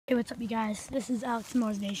Hey, what's up, you guys? This is Alex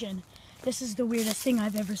Mars Nation. This is the weirdest thing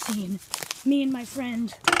I've ever seen. Me and my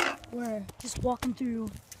friend were just walking through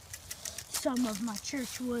some of my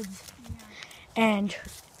church woods, and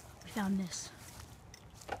we found this.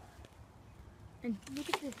 And look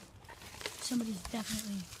at this. Somebody's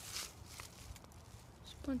definitely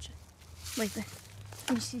just a bunch of like that.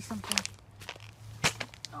 Let me see something.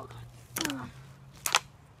 Oh God!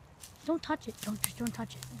 Don't touch it. Don't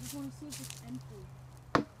touch it. I just want to see if it's empty.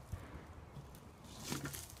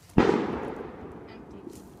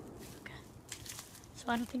 Okay. So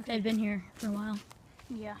I don't think they've been here for a while.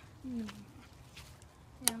 Yeah. Yeah,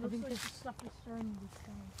 I think this stuff is starting to be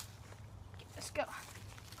going. Let's go.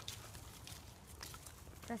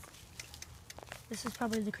 This is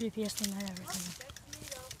probably the creepiest thing I've ever seen.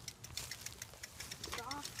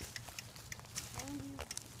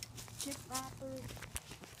 Chip wrappers.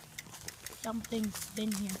 Something's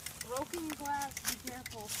been here. Broken glass, be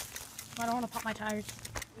careful. I don't want to pop my tires.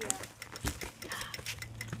 Yeah.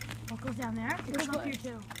 What goes down there? It goes up here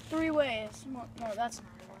too. 3 ways. No, that's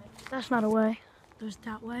not a way. That's not a way. There's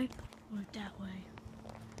that way or that way.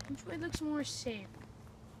 Which way looks more safe?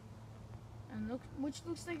 And which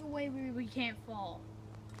looks like a way we can't fall?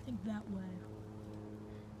 I think that way.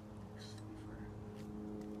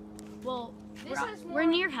 Well, this has more... We're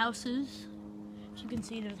near houses. As you can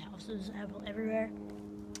see, there's houses everywhere.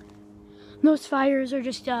 Those fires are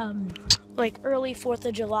just like early 4th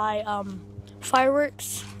of July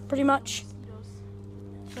fireworks, pretty much.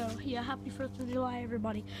 So yeah, happy 4th of July,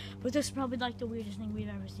 everybody. But this is probably like the weirdest thing we've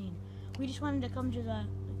ever seen. We just wanted to come to the...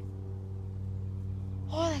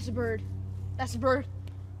 Oh, that's a bird. That's a bird.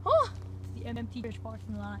 Oh! The MMT church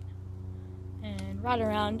parking lot. And ride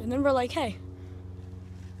around. And then we're like, hey.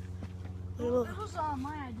 Well, it was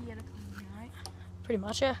my idea to come here, right? Pretty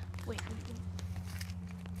much, yeah. Wait.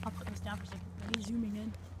 I'll put this down for a second. He's zooming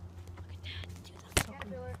in. Look at that. Dude, that's so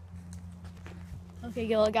cool.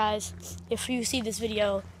 Okay, guys. If you see this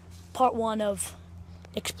video, part 1 of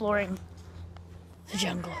exploring the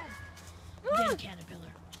jungle. Dead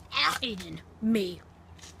caterpillar. Aiden. Me.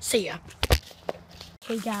 See ya.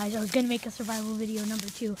 Hey guys, I was gonna make a survival video number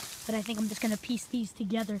 2, but I think I'm just gonna piece these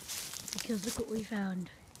together because look what we found.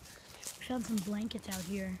 We found some blankets out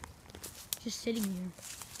here, just sitting here.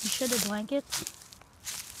 You sure they're blankets?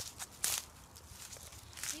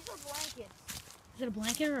 These are blankets. Is it a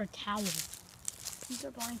blanket or a towel? These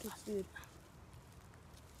are blankets, dude.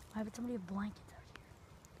 Why would somebody have blankets